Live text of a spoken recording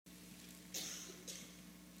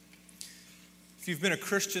If you've been a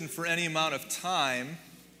Christian for any amount of time,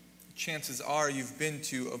 chances are you've been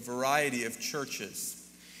to a variety of churches.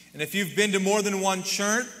 And if you've been to more than one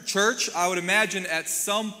church, I would imagine at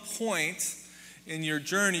some point in your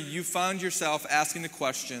journey you found yourself asking the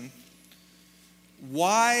question,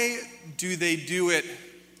 why do they do it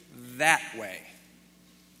that way?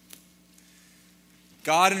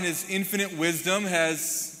 God in His infinite wisdom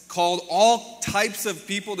has called all types of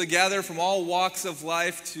people together from all walks of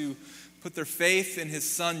life to put their faith in His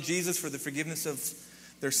Son Jesus for the forgiveness of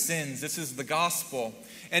their sins. This is the gospel.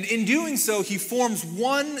 And in doing so, He forms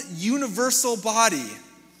one universal body.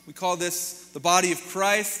 We call this the body of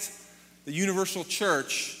Christ, the universal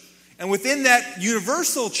church. And within that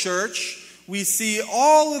universal church, we see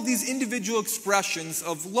all of these individual expressions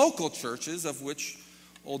of local churches, of which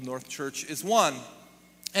Old North Church is one.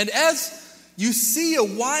 And as you see a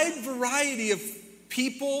wide variety of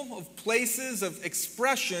people, of places, of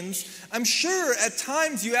expressions, I'm sure at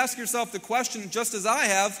times you ask yourself the question, just as I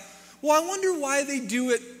have, well, I wonder why they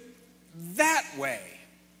do it that way.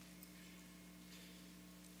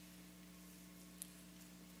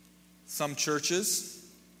 Some churches,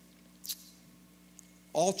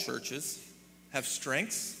 all churches, have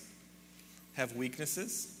strengths, have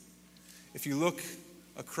weaknesses. If you look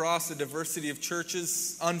across a diversity of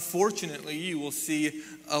churches, unfortunately, you will see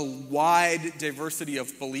a wide diversity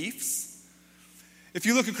of beliefs. If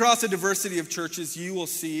you look across a diversity of churches, you will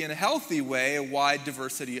see, in a healthy way, a wide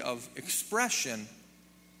diversity of expression.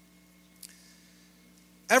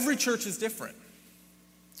 Every church is different.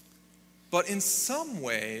 But in some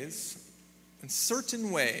ways, in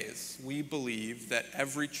certain ways, we believe that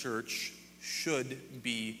every church should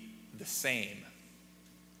be the same.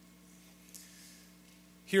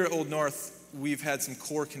 Here at Old North, we've had some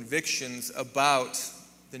core convictions about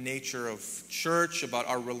the nature of church, about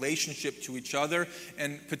our relationship to each other,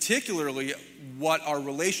 and particularly what our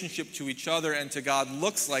relationship to each other and to God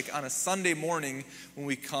looks like on a Sunday morning when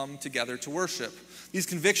we come together to worship. These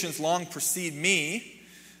convictions long precede me.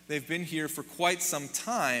 They've been here for quite some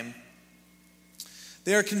time.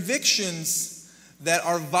 They are convictions that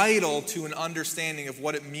are vital to an understanding of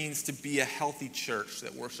what it means to be a healthy church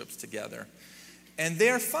that worships together. And they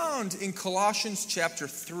are found in Colossians chapter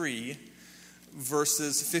 3,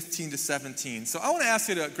 verses 15 to 17. So I want to ask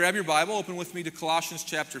you to grab your Bible, open with me to Colossians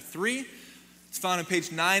chapter 3. It's found on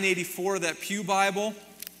page 984 of that Pew Bible.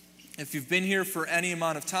 If you've been here for any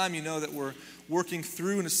amount of time, you know that we're working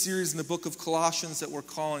through in a series in the book of Colossians that we're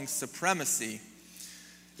calling Supremacy.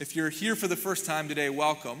 If you're here for the first time today,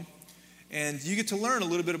 welcome. And you get to learn a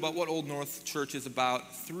little bit about what Old North Church is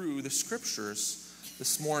about through the Scriptures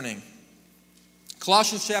this morning.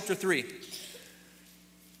 Colossians chapter 3,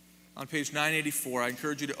 on page 984. I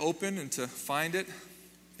encourage you to open and to find it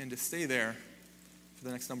and to stay there for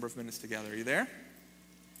the next number of minutes together. Are you there?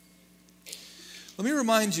 Let me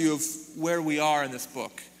remind you of where we are in this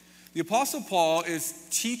book. The Apostle Paul is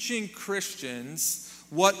teaching Christians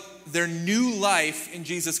what their new life in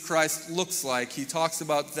Jesus Christ looks like. He talks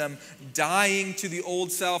about them dying to the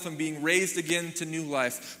old self and being raised again to new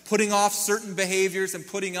life, putting off certain behaviors and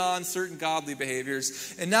putting on certain godly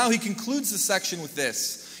behaviors. And now he concludes the section with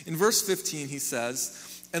this. In verse 15 he says,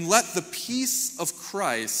 "And let the peace of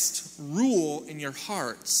Christ rule in your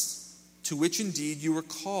hearts, to which indeed you were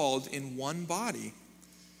called in one body,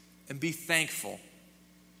 and be thankful.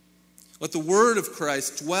 Let the word of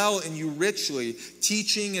Christ dwell in you richly,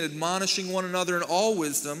 teaching and admonishing one another in all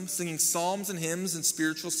wisdom, singing psalms and hymns and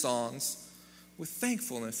spiritual songs, with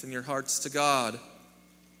thankfulness in your hearts to God.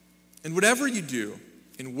 And whatever you do,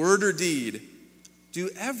 in word or deed,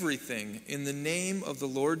 do everything in the name of the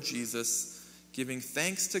Lord Jesus, giving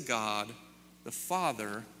thanks to God the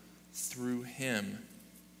Father through Him."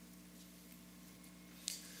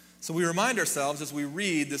 So we remind ourselves as we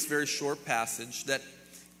read this very short passage that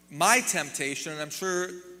my temptation, and I'm sure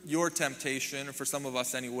your temptation, for some of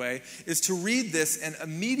us anyway, is to read this and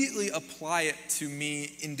immediately apply it to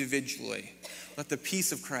me individually. Let the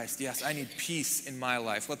peace of Christ, yes, I need peace in my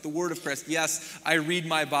life. Let the word of Christ, yes, I read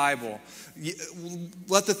my Bible.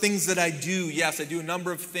 Let the things that I do, yes, I do a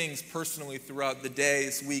number of things personally throughout the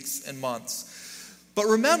days, weeks, and months. But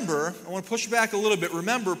remember, I want to push back a little bit.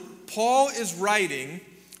 Remember, Paul is writing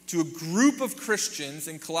to a group of Christians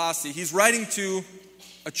in Colossae. He's writing to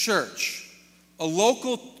a church, a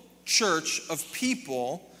local church of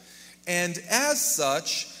people, and as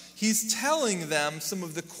such, he's telling them some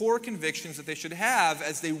of the core convictions that they should have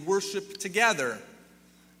as they worship together.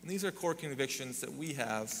 And these are core convictions that we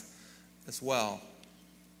have as well.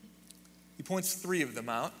 He points three of them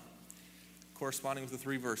out, corresponding with the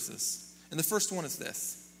three verses. And the first one is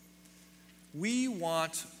this: we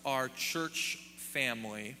want our church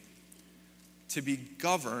family to be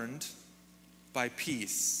governed by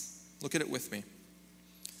peace. Look at it with me.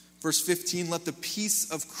 Verse 15, let the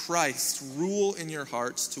peace of Christ rule in your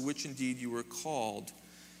hearts, to which indeed you were called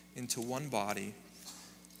into one body,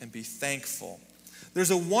 and be thankful.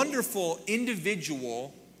 There's a wonderful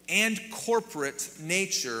individual and corporate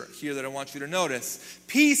nature here that I want you to notice.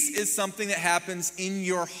 Peace is something that happens in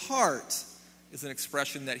your heart, is an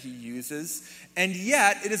expression that he uses. And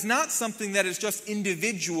yet, it is not something that is just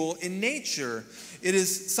individual in nature. It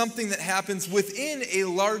is something that happens within a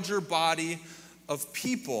larger body of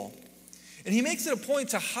people. And he makes it a point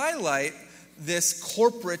to highlight this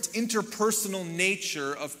corporate, interpersonal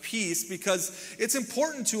nature of peace because it's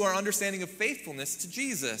important to our understanding of faithfulness to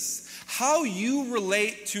Jesus. How you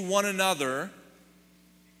relate to one another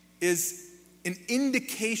is an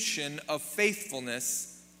indication of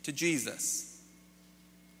faithfulness to Jesus.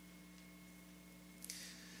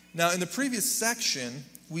 Now, in the previous section,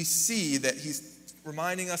 we see that he's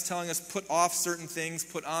reminding us, telling us, put off certain things,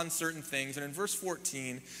 put on certain things. And in verse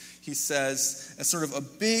 14, he says, as sort of a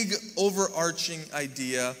big overarching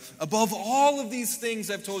idea, above all of these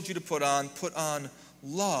things I've told you to put on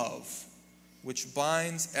love, which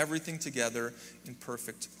binds everything together in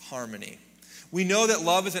perfect harmony. We know that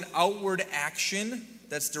love is an outward action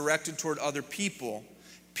that's directed toward other people.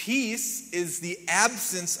 Peace is the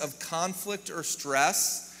absence of conflict or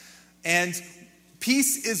stress. And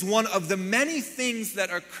peace is one of the many things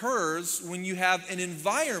that occurs when you have an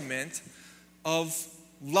environment of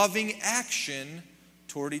loving action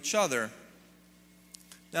toward each other.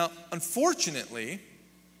 Now, unfortunately,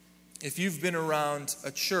 if you've been around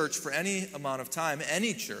a church for any amount of time,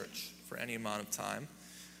 any church for any amount of time,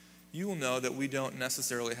 you will know that we don't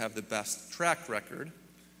necessarily have the best track record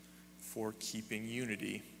for keeping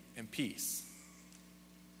unity and peace.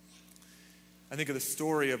 I think of the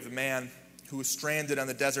story of the man who was stranded on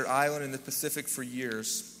the desert island in the Pacific for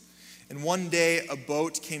years. And one day, a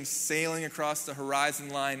boat came sailing across the horizon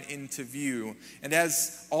line into view. And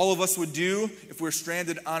as all of us would do, if we're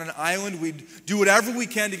stranded on an island, we'd do whatever we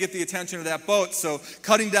can to get the attention of that boat. So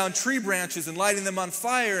cutting down tree branches and lighting them on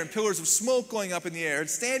fire and pillars of smoke going up in the air and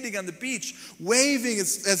standing on the beach, waving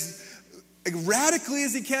as radically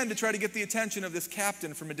as he can to try to get the attention of this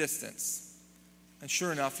captain from a distance. And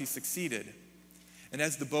sure enough, he succeeded. And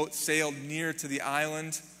as the boat sailed near to the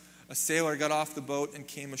island, a sailor got off the boat and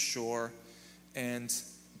came ashore and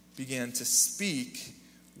began to speak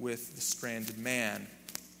with the stranded man.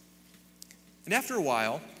 And after a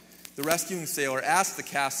while, the rescuing sailor asked the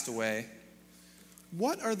castaway,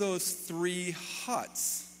 "What are those 3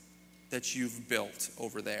 huts that you've built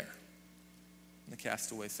over there?" And the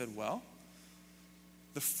castaway said, "Well,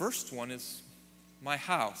 the first one is my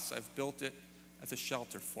house. I've built it as a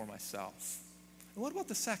shelter for myself." "And what about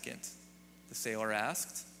the second?" the sailor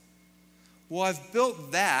asked. "Well, I've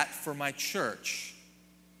built that for my church,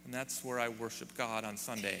 and that's where I worship God on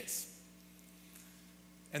Sundays."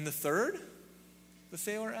 "And the third?" the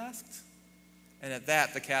sailor asked. And at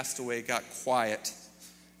that, the castaway got quiet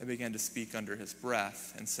and began to speak under his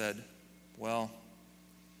breath and said, "Well,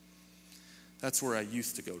 that's where I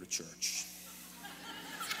used to go to church."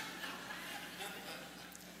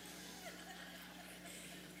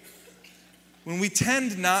 When we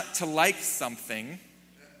tend not to like something,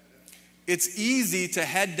 it's easy to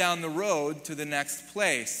head down the road to the next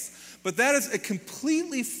place. But that is a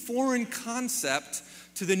completely foreign concept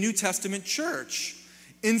to the New Testament church.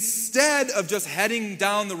 Instead of just heading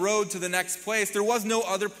down the road to the next place, there was no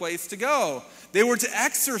other place to go. They were to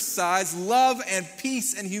exercise love and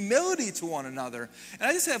peace and humility to one another. And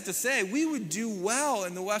I just have to say, we would do well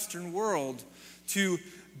in the Western world to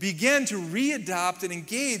begin to readopt and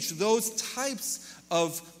engage those types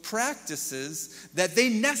of practices that they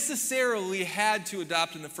necessarily had to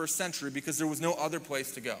adopt in the first century because there was no other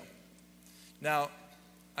place to go. Now,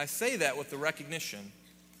 I say that with the recognition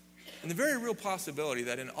and the very real possibility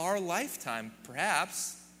that in our lifetime,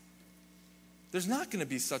 perhaps, there's not going to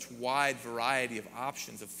be such wide variety of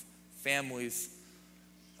options of families,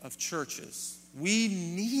 of churches. We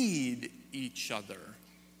need each other.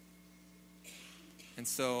 And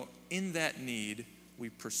so, in that need, we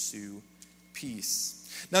pursue peace.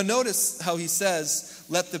 Now, notice how he says,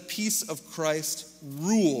 "Let the peace of Christ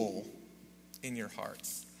rule in your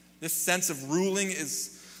hearts." This sense of ruling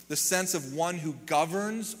is the sense of one who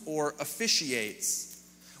governs or officiates.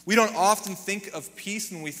 We don't often think of peace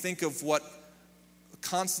when we think of what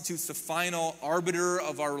constitutes the final arbiter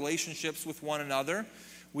of our relationships with one another.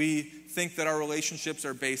 We think that our relationships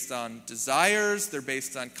are based on desires, they're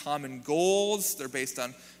based on common goals, they're based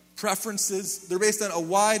on preferences, they're based on a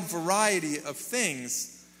wide variety of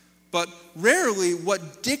things. but rarely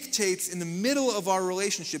what dictates in the middle of our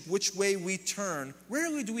relationship which way we turn.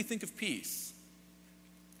 Rarely do we think of peace.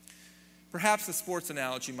 Perhaps the sports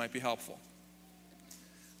analogy might be helpful.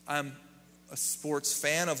 I'm a sports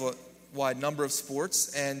fan of a wide number of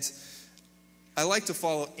sports, and I like to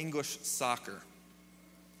follow English soccer.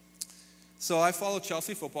 So I follow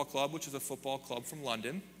Chelsea Football Club, which is a football club from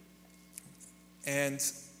London. And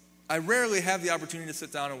I rarely have the opportunity to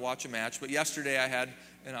sit down and watch a match, but yesterday I had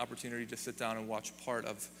an opportunity to sit down and watch part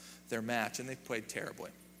of their match, and they've played terribly.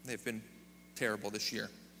 They've been terrible this year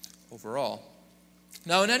overall.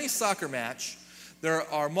 Now, in any soccer match, there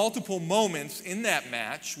are multiple moments in that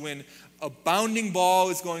match when a bounding ball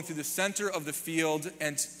is going through the center of the field,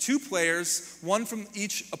 and two players, one from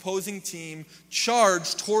each opposing team,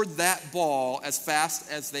 charge toward that ball as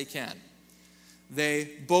fast as they can. They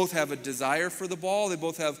both have a desire for the ball, they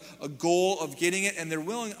both have a goal of getting it, and they're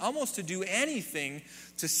willing almost to do anything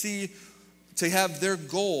to have their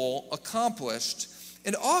goal accomplished.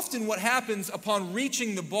 And often what happens upon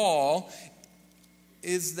reaching the ball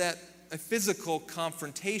is that a physical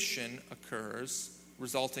confrontation occurs,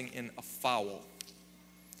 resulting in a foul.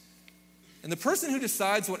 And the person who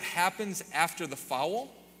decides what happens after the foul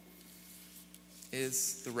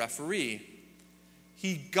is the referee.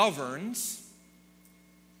 He governs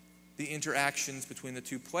the interactions between the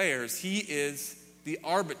two players. He is the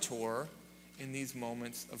arbiter in these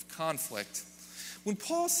moments of conflict. When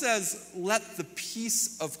Paul says, "Let the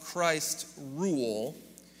peace of Christ rule,"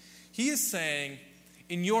 he is saying,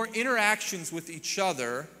 in your interactions with each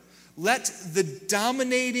other, let the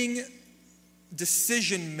dominating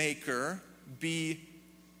decision maker be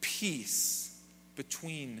peace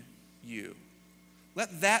between you.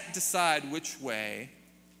 Let that decide which way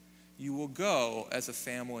you will go as a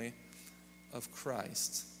family of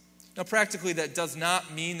Christ. Now, practically, that does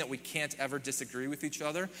not mean that we can't ever disagree with each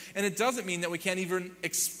other, and it doesn't mean that we can't even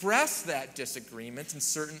express that disagreement in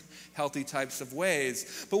certain healthy types of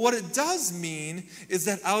ways. But what it does mean is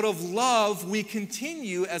that out of love, we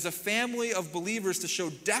continue as a family of believers to show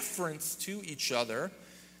deference to each other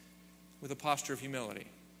with a posture of humility.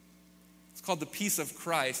 It's called the peace of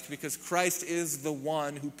Christ because Christ is the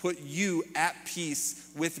one who put you at peace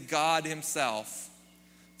with God himself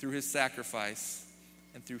through his sacrifice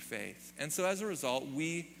and through faith. And so as a result,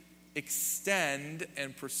 we extend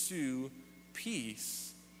and pursue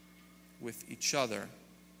peace with each other.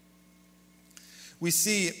 We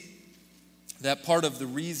see that part of the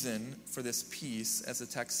reason for this peace, as the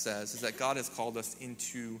text says, is that God has called us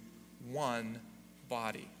into one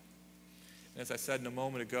body. And as I said a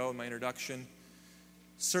moment ago in my introduction,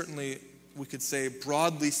 certainly we could say,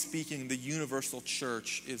 broadly speaking, the universal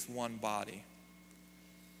church is one body.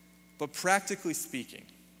 But practically speaking,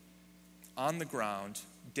 on the ground,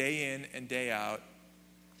 day in and day out,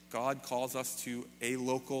 God calls us to a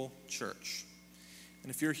local church. And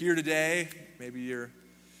if you're here today, maybe you're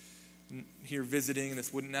here visiting, and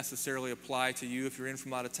this wouldn't necessarily apply to you if you're in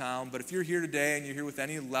from out of town, but if you're here today and you're here with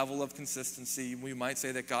any level of consistency, we might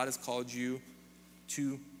say that God has called you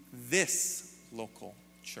to this local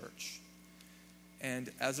church.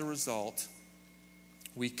 And as a result,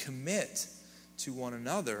 we commit to one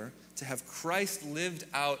another to have Christ lived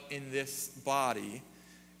out in this body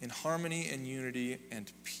in harmony and unity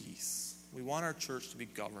and peace. We want our church to be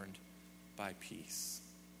governed by peace.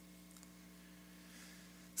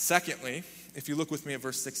 Secondly, if you look with me at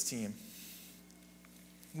verse 16,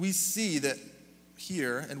 we see that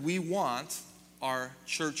here, and we want our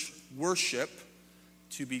church worship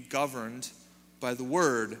to be governed by the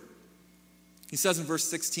word. He says in verse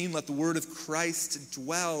 16, "Let the word of Christ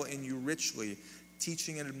dwell in you richly,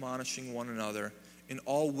 teaching and admonishing one another in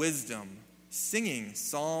all wisdom, singing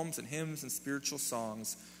psalms and hymns and spiritual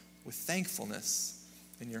songs with thankfulness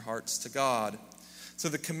in your hearts to God." So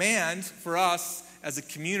the command for us as a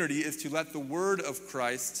community is to let the word of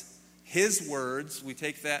Christ, his words, we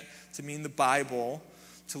take that to mean the Bible,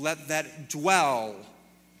 to let that dwell,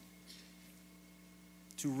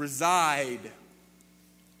 to reside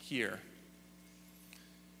here,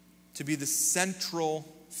 to be the central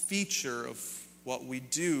feature of what we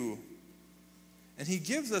do. And he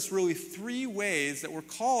gives us really three ways that we're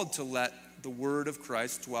called to let the word of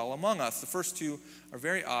Christ dwell among us. The first two are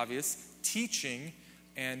very obvious: teaching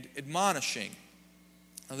and admonishing.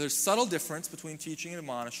 Now, there's subtle difference between teaching and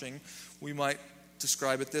admonishing. We might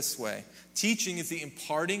describe it this way. Teaching is the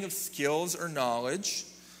imparting of skills or knowledge.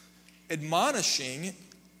 Admonishing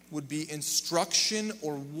would be instruction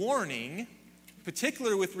or warning,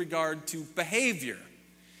 particularly with regard to behavior.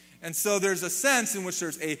 And so there's a sense in which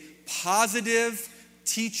there's a positive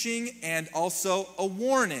teaching and also a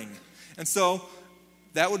warning. And so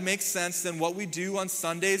that would make sense. Then what we do on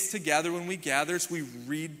Sundays together when we gather is we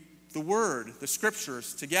read the Word, the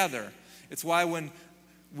Scriptures together. It's why when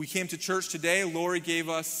we came to church today, Lori gave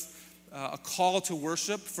us a call to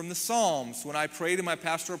worship from the Psalms. When I prayed in my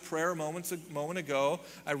pastoral prayer a moment ago,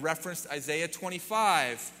 I referenced Isaiah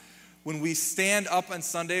 25. When we stand up on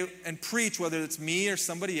Sunday and preach, whether it's me or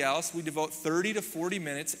somebody else, we devote 30 to 40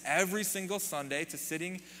 minutes every single Sunday to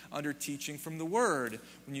sitting under teaching from the Word.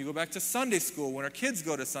 When you go back to Sunday school, when our kids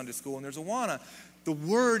go to Sunday school and there's Awana, the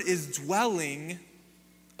Word is dwelling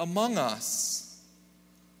among us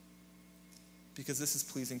because this is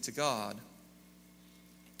pleasing to God.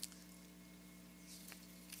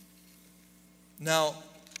 Now,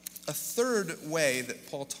 a third way that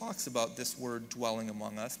Paul talks about this word dwelling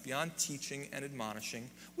among us, beyond teaching and admonishing,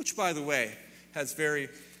 which, by the way, has very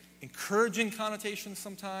encouraging connotations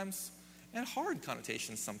sometimes and hard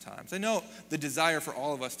connotations sometimes. I know the desire for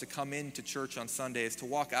all of us to come into church on Sundays, to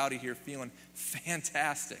walk out of here feeling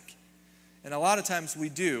fantastic. And a lot of times we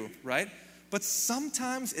do, right? But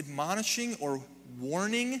sometimes admonishing or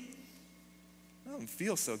warning doesn't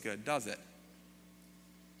feel so good, does it?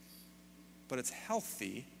 But it's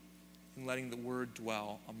healthy in letting the Word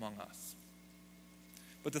dwell among us.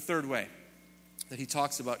 But the third way that he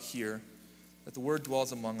talks about here, that the Word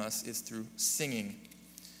dwells among us, is through singing.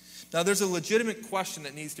 Now, there's a legitimate question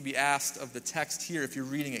that needs to be asked of the text here if you're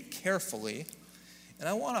reading it carefully. And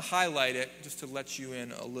I want to highlight it just to let you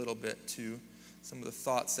in a little bit to some of the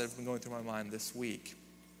thoughts that have been going through my mind this week.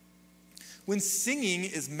 When singing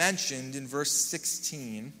is mentioned in verse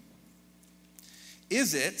 16,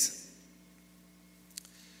 is it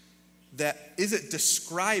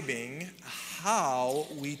describing how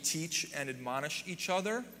we teach and admonish each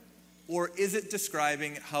other, or is it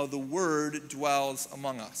describing how the Word dwells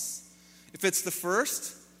among us? If it's the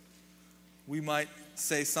first, we might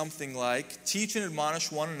say something like, teach and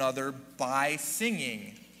admonish one another by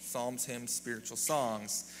singing psalms, hymns, spiritual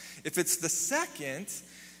songs. If it's the second,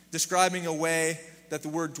 describing a way that the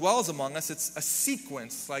Word dwells among us, it's a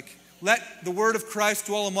sequence, like, let the Word of Christ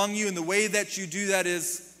dwell among you, and the way that you do that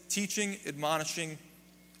is teaching, admonishing,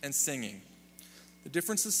 and singing. The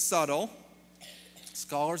difference is subtle.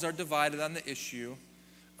 Scholars are divided on the issue.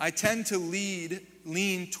 I tend to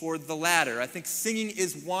lean toward the latter. I think singing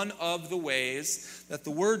is one of the ways that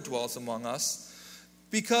the Word dwells among us,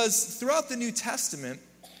 because throughout the New Testament,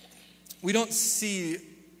 we don't see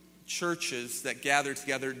churches that gather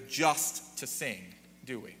together just to sing,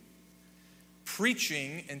 do we?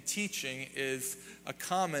 Preaching and teaching is a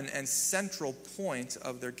common and central point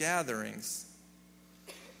of their gatherings.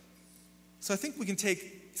 So I think we can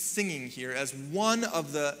take singing here as one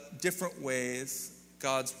of the different ways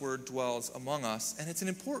God's Word dwells among us, and it's an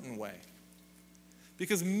important way.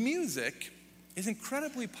 Because music is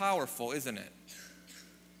incredibly powerful, isn't it?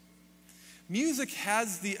 Music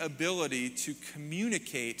has the ability to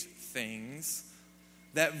communicate things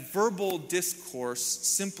that verbal discourse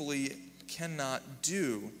simply cannot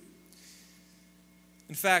do.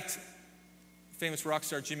 In fact, famous rock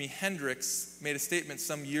star Jimi Hendrix made a statement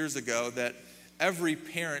some years ago that every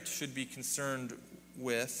parent should be concerned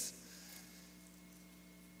with,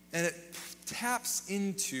 and it taps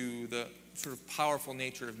into the sort of powerful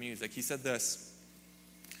nature of music. He said this.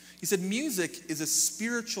 He said, music is a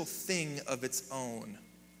spiritual thing of its own.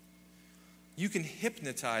 You can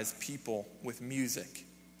hypnotize people with music.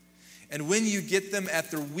 And when you get them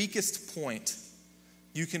at their weakest point,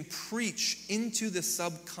 you can preach into the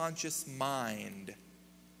subconscious mind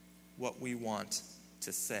what we want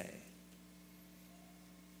to say.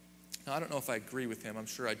 Now, I don't know if I agree with him. I'm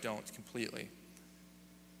sure I don't completely.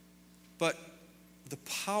 But the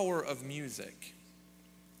power of music,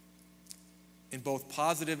 in both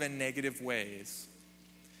positive and negative ways,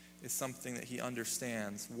 is something that he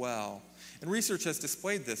understands well. And research has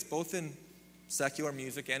displayed this, both in secular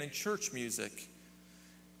music and in church music.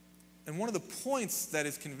 And one of the points that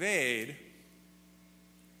is conveyed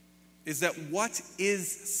is that what is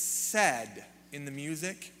said in the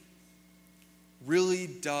music really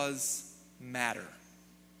does matter.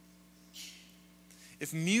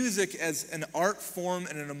 If music as an art form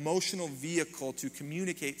and an emotional vehicle to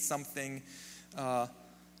communicate something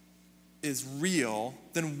is real,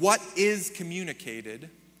 then what is communicated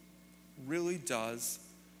really does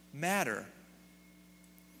matter.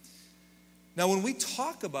 Now, when we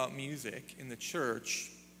talk about music in the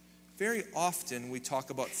church, very often we talk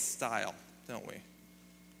about style, don't we?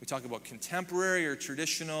 We talk about contemporary or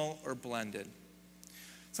traditional or blended.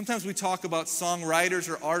 Sometimes we talk about songwriters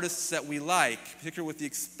or artists that we like, particularly with the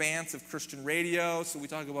expanse of Christian radio. So we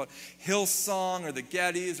talk about Hillsong or the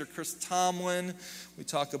Gettys or Chris Tomlin. We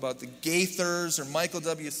talk about the Gaithers or Michael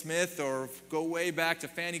W. Smith, or go way back to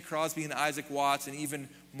Fanny Crosby and Isaac Watts and even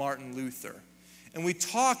Martin Luther. And we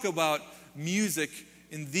talk about music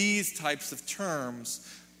in these types of terms,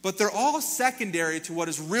 but they're all secondary to what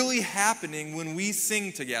is really happening when we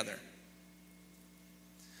sing together.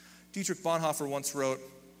 Dietrich Bonhoeffer once wrote,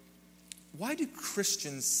 "Why do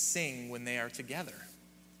Christians sing when they are together?"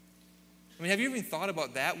 I mean, have you even thought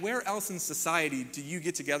about that? Where else in society do you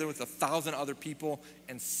get together with 1,000 other people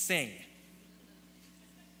and sing?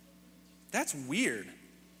 That's weird.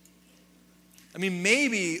 I mean,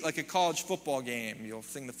 maybe like a college football game, you'll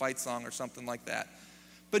sing the fight song or something like that.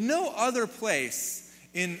 But no other place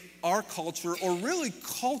in our culture, or really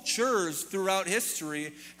cultures throughout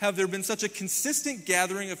history, have there been such a consistent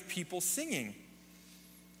gathering of people singing.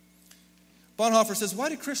 Bonhoeffer says, why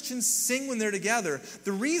do Christians sing when they're together?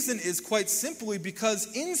 The reason is quite simply because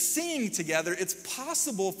in singing together, it's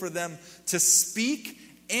possible for them to speak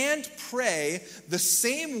and pray the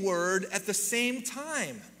same word at the same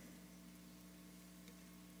time.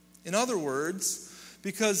 In other words,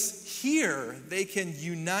 because here they can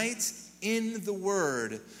unite in the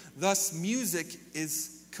word. Thus, music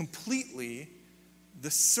is completely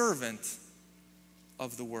the servant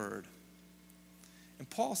of the word. And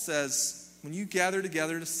Paul says, when you gather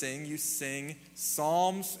together to sing, you sing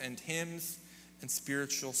psalms and hymns and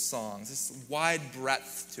spiritual songs. There's wide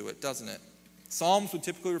breadth to it, doesn't it? Psalms would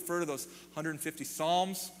typically refer to those 150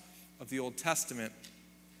 psalms of the Old Testament.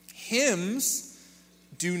 Hymns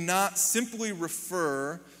do not simply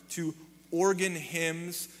refer to organ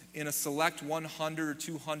hymns in a select 100 or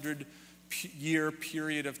 200 year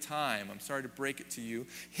period of time. I'm sorry to break it to you.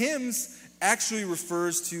 Hymns actually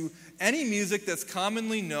refers to any music that's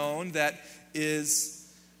commonly known that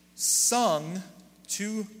is sung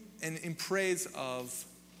to and in praise of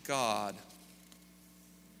God.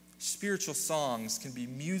 Spiritual songs can be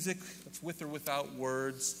music that's with or without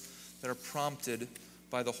words that are prompted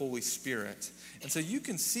by the Holy Spirit. And so you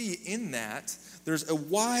can see in that there's a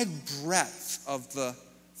wide breadth of the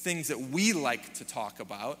things that we like to talk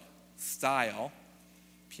about, style,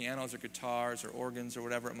 pianos or guitars or organs or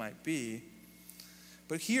whatever it might be.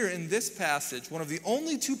 But here in this passage, one of the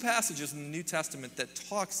only two passages in the New Testament that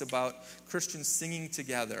talks about Christians singing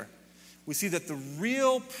together, we see that the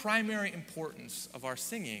real primary importance of our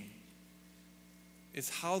singing is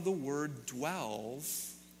how the word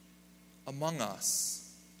dwells among us.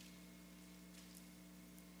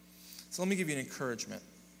 So let me give you an encouragement.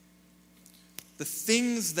 The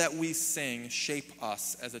things that we sing shape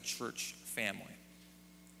us as a church family.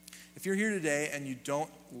 If you're here today and you don't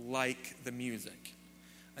like the music,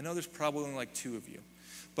 I know there's probably only like two of you,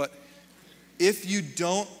 but if you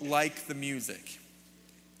don't like the music,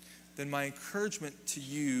 then my encouragement to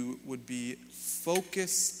you would be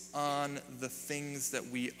focus on the things that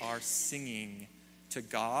we are singing to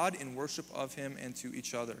God in worship of Him and to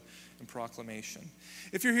each other in proclamation.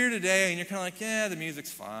 If you're here today and you're kind of like, yeah, the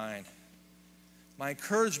music's fine, my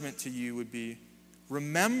encouragement to you would be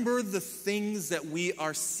remember the things that we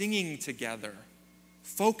are singing together.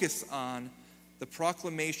 Focus on the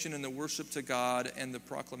proclamation and the worship to God and the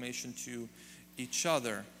proclamation to each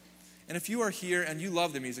other. And if you are here and you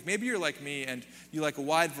love the music, maybe you're like me and you like a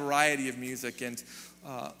wide variety of music, and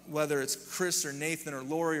whether it's Chris or Nathan or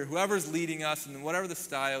Lori or whoever's leading us, and whatever the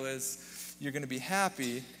style is, you're going to be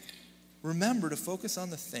happy. Remember to focus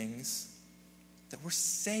on the things that we're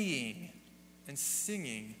saying and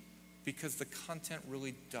singing, because the content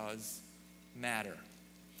really does matter.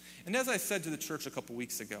 And as I said to the church a couple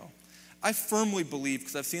weeks ago, I firmly believe,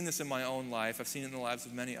 because I've seen this in my own life, I've seen it in the lives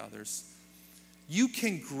of many others, you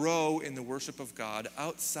can grow in the worship of God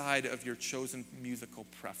outside of your chosen musical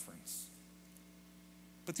preference.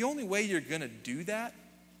 But the only way you're going to do that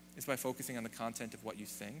is by focusing on the content of what you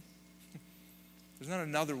sing. There's not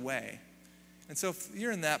another way. And so if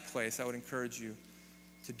you're in that place, I would encourage you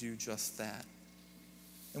to do just that.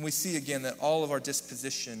 And we see again that all of our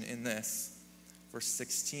disposition in this, verse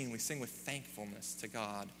 16, we sing with thankfulness to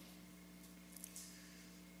God.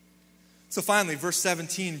 So finally, verse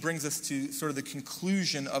 17 brings us to sort of the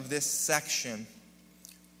conclusion of this section,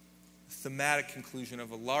 the thematic conclusion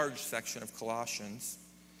of a large section of Colossians.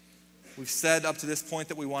 We've said up to this point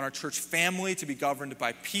that we want our church family to be governed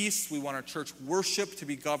by peace. We want our church worship to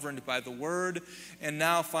be governed by the word. And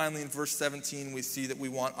now finally in verse 17 we see that we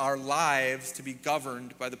want our lives to be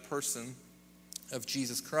governed by the person of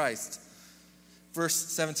Jesus Christ. Verse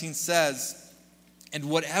 17 says, "And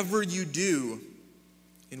whatever you do,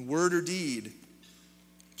 in word or deed,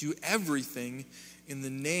 Do everything in the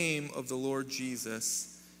name of the Lord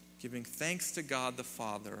Jesus, giving thanks to God the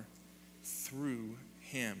Father through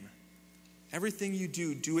him. Everything you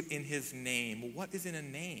do, do it in his name. What is in a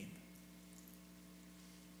name?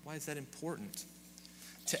 Why is that important?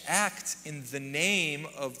 To act in the name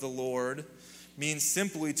of the Lord means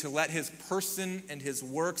simply to let his person and his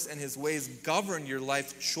works and his ways govern your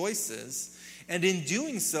life choices. And in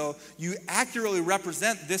doing so, you accurately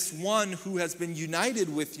represent this one who has been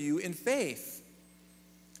united with you in faith.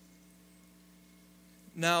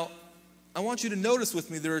 Now, I want you to notice with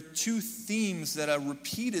me there are two themes that are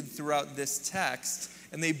repeated throughout this text,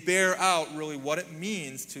 and they bear out really what it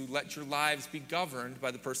means to let your lives be governed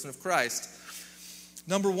by the person of Christ.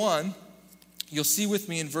 Number one, you'll see with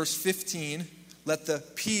me in verse 15, let the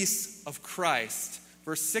peace of Christ.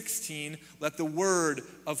 Verse 16, let the word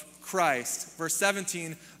of Christ. Verse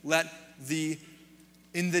 17, do these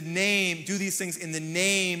things in the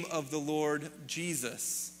name of the Lord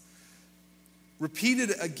Jesus.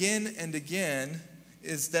 Repeated again and again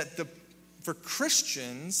is that for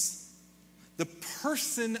Christians, the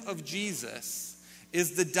person of Jesus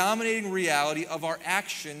is the dominating reality of our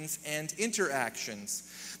actions and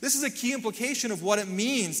interactions. This is a key implication of what it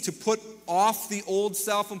means to put off the old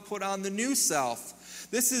self and put on the new self.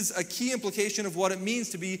 This is a key implication of what it means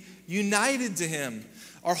to be united to him.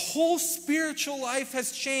 Our whole spiritual life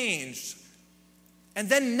has changed. And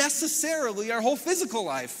then necessarily our whole physical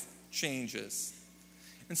life changes.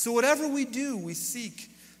 And so whatever we do, we seek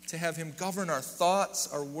to have him govern our thoughts,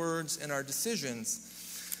 our words, and our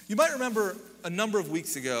decisions. You might remember a number of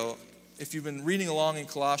weeks ago, if you've been reading along in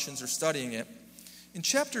Colossians or studying it, in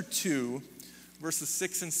chapter 2, verses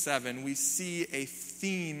 6 and 7, we see a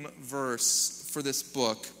theme verse for this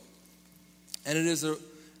book. And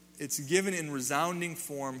it's given in resounding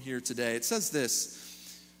form here today. It says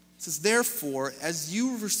this. It says, therefore, as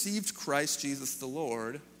you received Christ Jesus the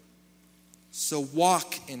Lord, so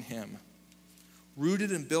walk in him,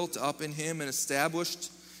 rooted and built up in him and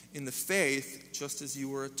established in the faith just as you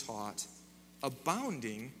were taught,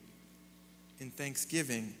 abounding in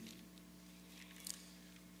thanksgiving.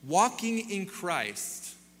 Walking in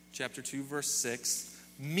Christ, chapter 2, verse 6,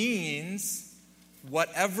 means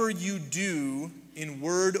whatever you do in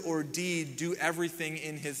word or deed, do everything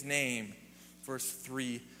in his name. Verse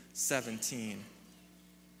 3:17.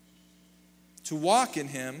 To walk in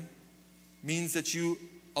him means that you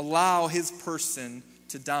allow his person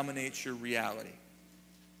to dominate your reality.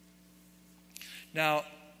 Now,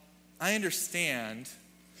 I understand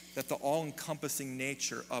that the all-encompassing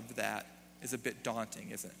nature of that is a bit daunting,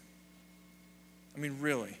 isn't it? I mean,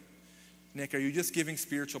 really. Nick, are you just giving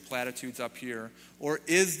spiritual platitudes up here? Or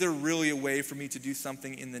is there really a way for me to do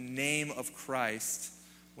something in the name of Christ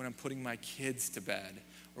when I'm putting my kids to bed,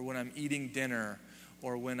 or when I'm eating dinner,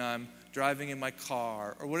 or when I'm driving in my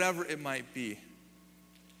car, or whatever it might be?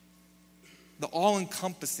 The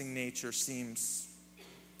all-encompassing nature seems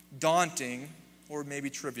daunting, or maybe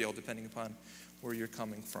trivial, depending upon where you're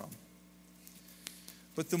coming from.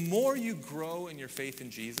 But the more you grow in your faith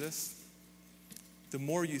in Jesus, the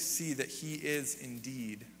more you see that he is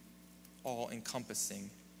indeed all-encompassing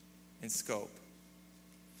in scope.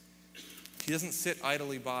 He doesn't sit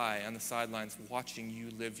idly by on the sidelines watching you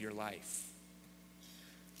live your life.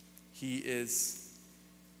 He is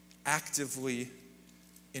actively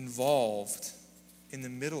involved in the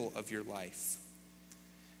middle of your life.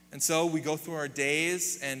 And so we go through our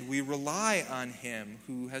days and we rely on him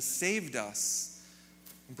who has saved us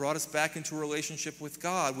and brought us back into a relationship with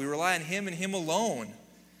God. We rely on him and him alone.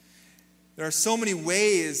 There are so many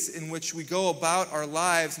ways in which we go about our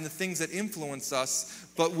lives and the things that influence us,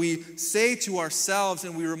 but we say to ourselves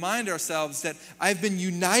and we remind ourselves that I've been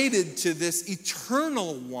united to this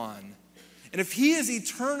eternal one. And if he is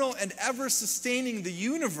eternal and ever sustaining the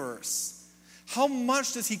universe, how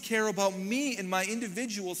much does he care about me in my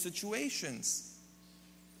individual situations?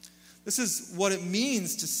 This is what it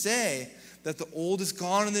means to say that the old is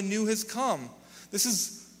gone and the new has come. This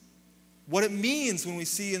is what it means when we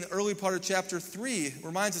see in the early part of chapter 3. It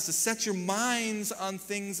reminds us to set your minds on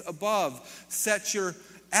things above. Set your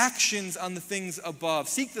actions on the things above.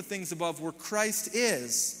 Seek the things above where Christ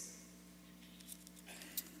is.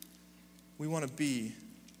 We want to be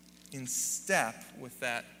in step with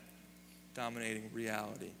that dominating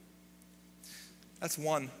reality. That's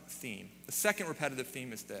one theme. The second repetitive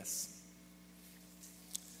theme is this.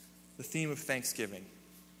 The theme of thanksgiving.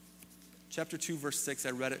 Chapter 2, verse 6,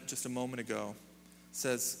 I read it just a moment ago,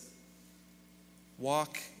 says,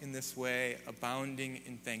 walk in this way, abounding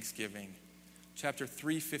in thanksgiving. Chapter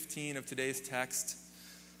 3:15 of today's text,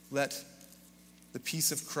 let the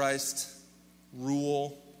peace of Christ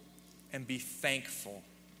rule and be thankful.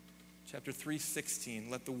 Chapter 3:16,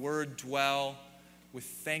 let the word dwell with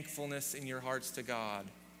thankfulness in your hearts to God.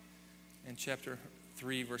 And chapter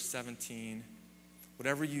 3, verse 17,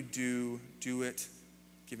 whatever you do, do it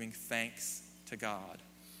giving thanks to God.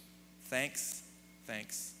 Thanks,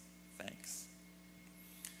 thanks, thanks.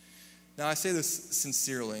 Now, I say this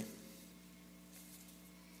sincerely.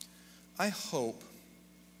 I hope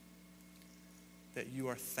that you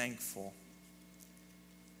are thankful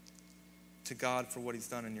to God for what he's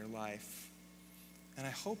done in your life. And I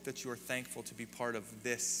hope that you are thankful to be part of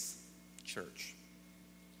this church.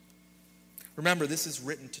 Remember, this is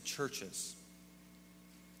written to churches.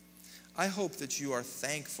 I hope that you are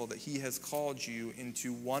thankful that he has called you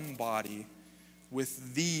into one body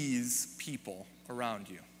with these people around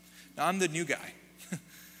you. Now, I'm the new guy.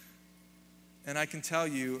 And I can tell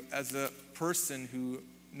you, as a person who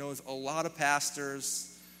knows a lot of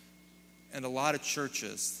pastors and a lot of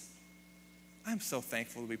churches, I'm so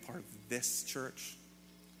thankful to be part of this church,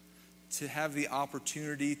 to have the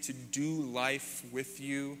opportunity to do life with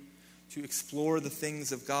you, to explore the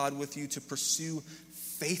things of God with you, to pursue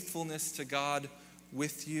faithfulness to God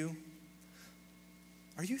with you.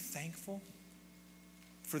 Are you thankful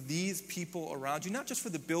for these people around you? Not just for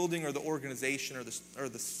the building or the organization or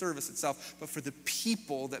the service itself, but for the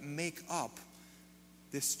people that make up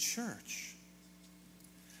this church.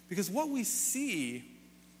 Because what we see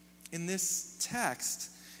in this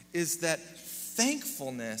text is that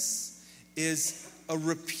thankfulness is a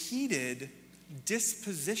repeated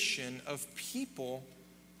disposition of people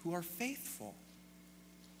who are faithful.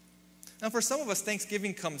 Now, for some of us,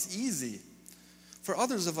 Thanksgiving comes easy. For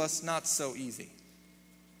others of us, not so easy.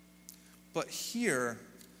 But here,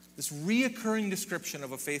 this reoccurring description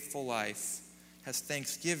of a faithful life has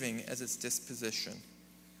Thanksgiving as its disposition.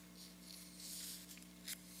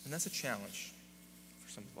 And that's a challenge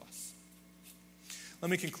for some of us. Let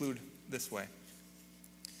me conclude this way.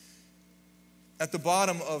 At the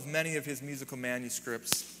bottom of many of his musical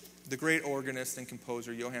manuscripts, the great organist and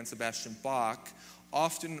composer Johann Sebastian Bach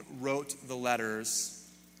often wrote the letters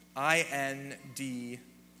INDNJC.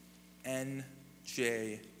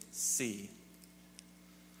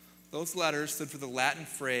 Those letters stood for the Latin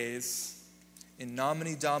phrase, in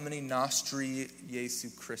nomine Domini nostri Jesu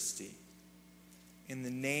Christi, in the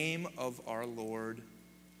name of our Lord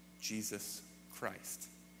Jesus Christ.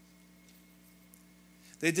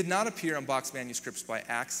 They did not appear on Bach's manuscripts by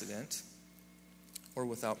accident or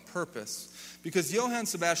without purpose, because Johann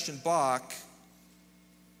Sebastian Bach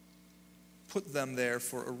put them there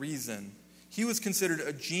for a reason. He was considered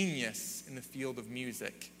a genius in the field of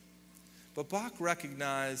music, but Bach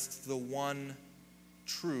recognized the one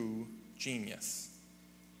true genius.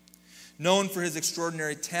 Known for his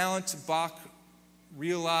extraordinary talent, Bach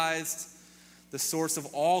realized the source of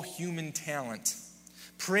all human talent.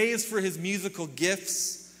 Praised for his musical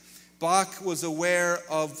gifts, Bach was aware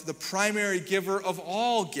of the primary giver of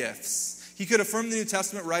all gifts. He could affirm the New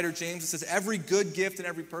Testament writer James that says every good gift and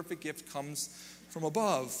every perfect gift comes from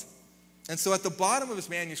above. And so at the bottom of his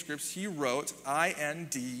manuscripts, he wrote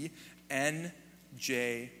INDNJC.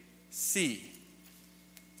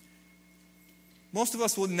 Most of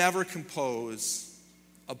us will never compose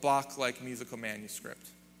a Bach-like musical manuscript.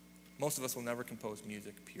 Most of us will never compose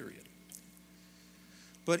music, period.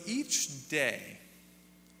 But each day,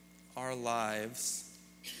 our lives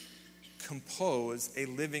compose a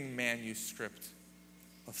living manuscript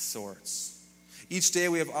of sorts. Each day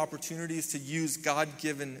we have opportunities to use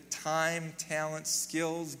God-given time, talent,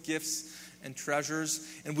 skills, gifts, and treasures.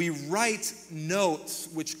 And we write notes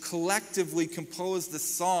which collectively compose the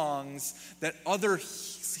songs that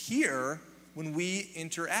others hear when we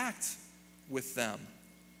interact with them.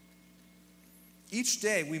 Each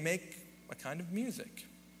day we make a kind of music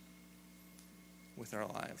with our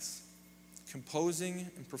lives,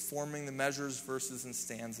 composing and performing the measures, verses, and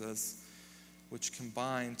stanzas which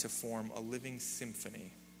combine to form a living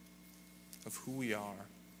symphony of who we are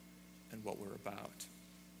and what we're about.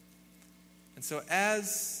 And so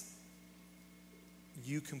as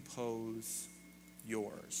you compose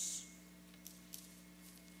yours,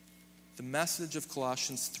 the message of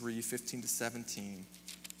Colossians 3:15-17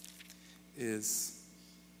 is,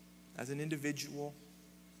 as an individual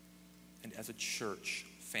and as a church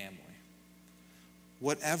family,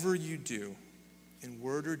 whatever you do in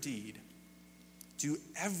word or deed, do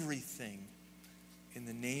everything in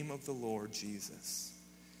the name of the Lord Jesus,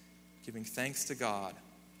 giving thanks to God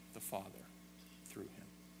the Father through him.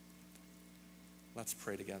 Let's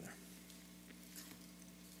pray together.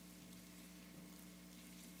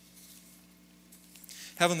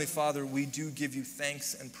 Heavenly Father, we do give you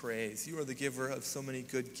thanks and praise. You are the giver of so many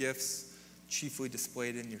good gifts, chiefly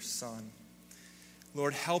displayed in your Son.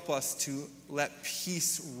 Lord, help us to let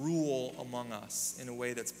peace rule among us in a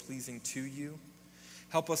way that's pleasing to you.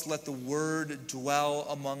 Help us let the word dwell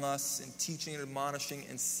among us in teaching and admonishing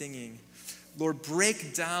and singing. Lord,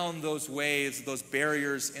 break down those ways, those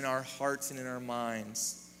barriers in our hearts and in our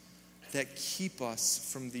minds that keep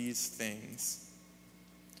us from these things.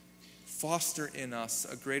 Foster in us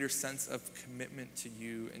a greater sense of commitment to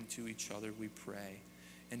you and to each other, we pray.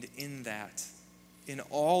 And in that, in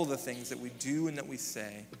all the things that we do and that we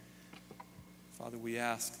say, Father, we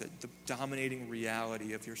ask that the dominating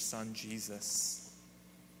reality of your Son, Jesus,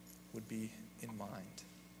 would be in mind.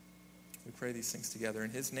 We pray these things together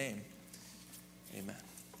in his name. Amen.